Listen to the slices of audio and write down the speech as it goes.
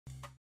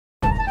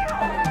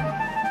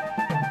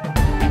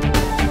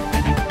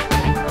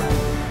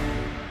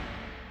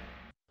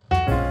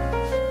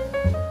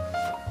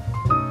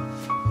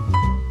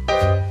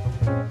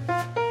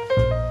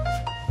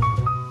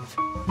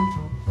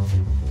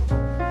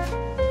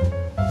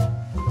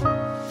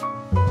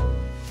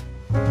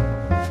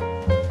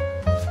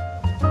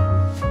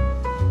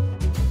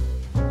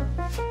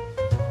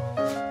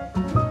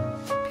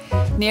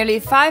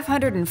Nearly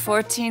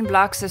 514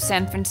 blocks of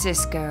San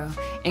Francisco,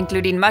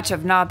 including much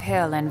of Nob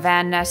Hill and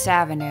Van Ness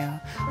Avenue,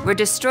 were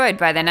destroyed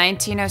by the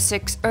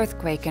 1906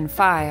 earthquake and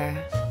fire.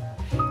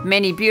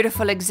 Many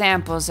beautiful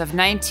examples of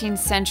 19th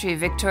century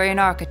Victorian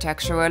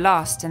architecture were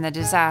lost in the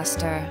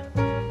disaster.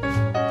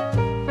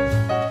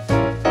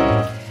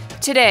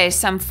 Today,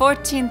 some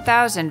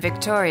 14,000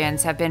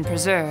 Victorians have been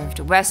preserved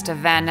west of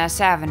Van Ness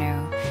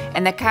Avenue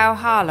in the Cow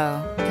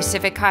Hollow,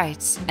 Pacific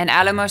Heights, and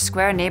Alamo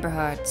Square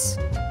neighborhoods.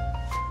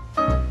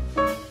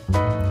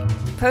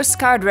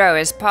 Postcard Row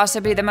is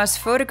possibly the most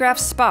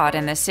photographed spot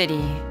in the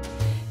city.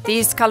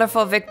 These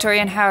colorful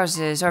Victorian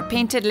houses, or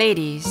painted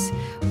ladies,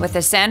 with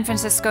the San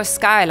Francisco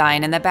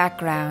skyline in the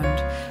background,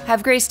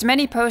 have graced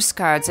many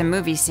postcards and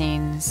movie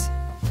scenes.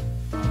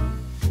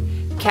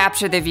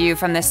 Capture the view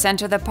from the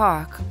center of the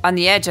park on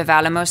the edge of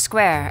Alamo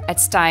Square at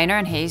Steiner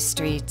and Hayes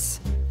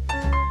Streets.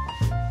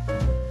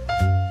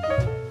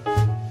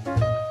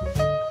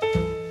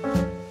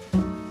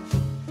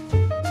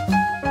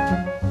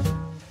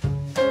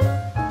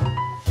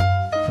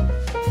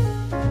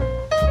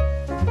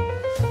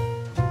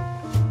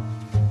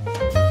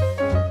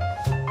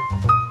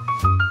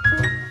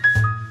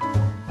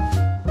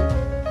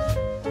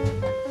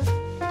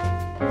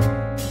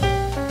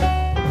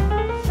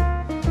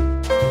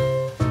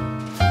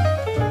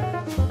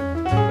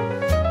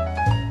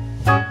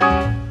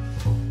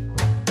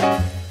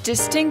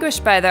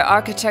 Distinguished by their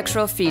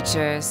architectural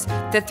features,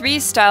 the three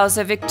styles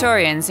of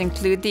Victorians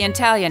include the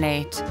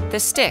Italianate, the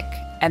Stick,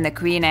 and the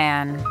Queen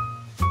Anne.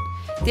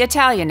 The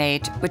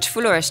Italianate, which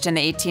flourished in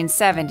the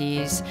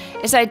 1870s,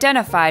 is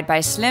identified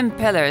by slim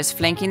pillars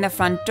flanking the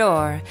front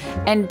door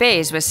and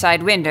bays with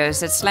side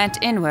windows that slant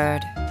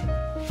inward.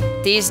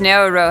 These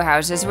narrow row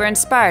houses were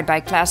inspired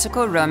by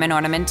classical Roman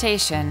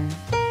ornamentation.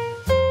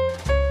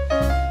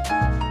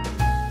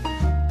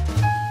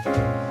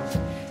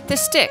 The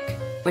Stick,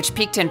 which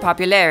peaked in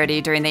popularity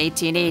during the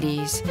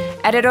 1880s,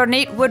 added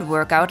ornate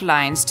woodwork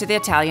outlines to the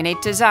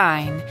Italianate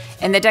design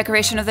in the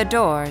decoration of the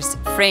doors,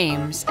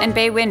 frames, and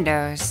bay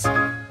windows.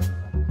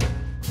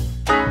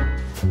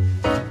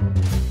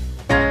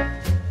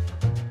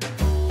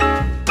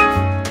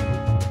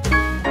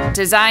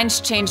 Designs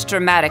changed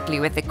dramatically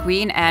with the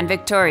Queen Anne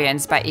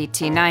Victorians by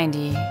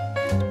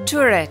 1890.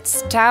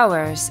 Turrets,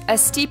 towers, a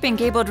steep and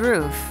gabled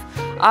roof,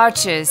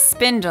 arches,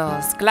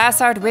 spindles,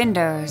 glass-art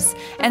windows,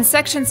 and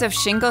sections of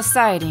shingle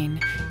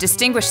siding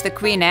distinguish the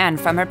Queen Anne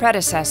from her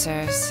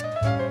predecessors.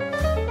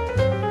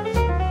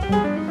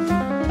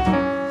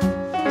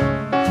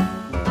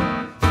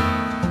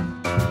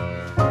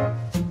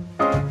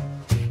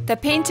 The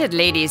Painted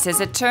Ladies is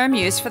a term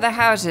used for the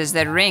houses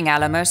that ring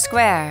Alamo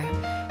Square.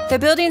 The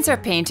buildings are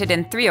painted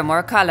in 3 or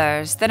more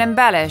colors that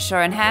embellish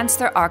or enhance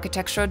their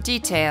architectural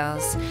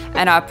details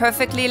and are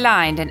perfectly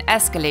lined in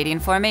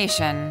escalating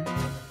formation.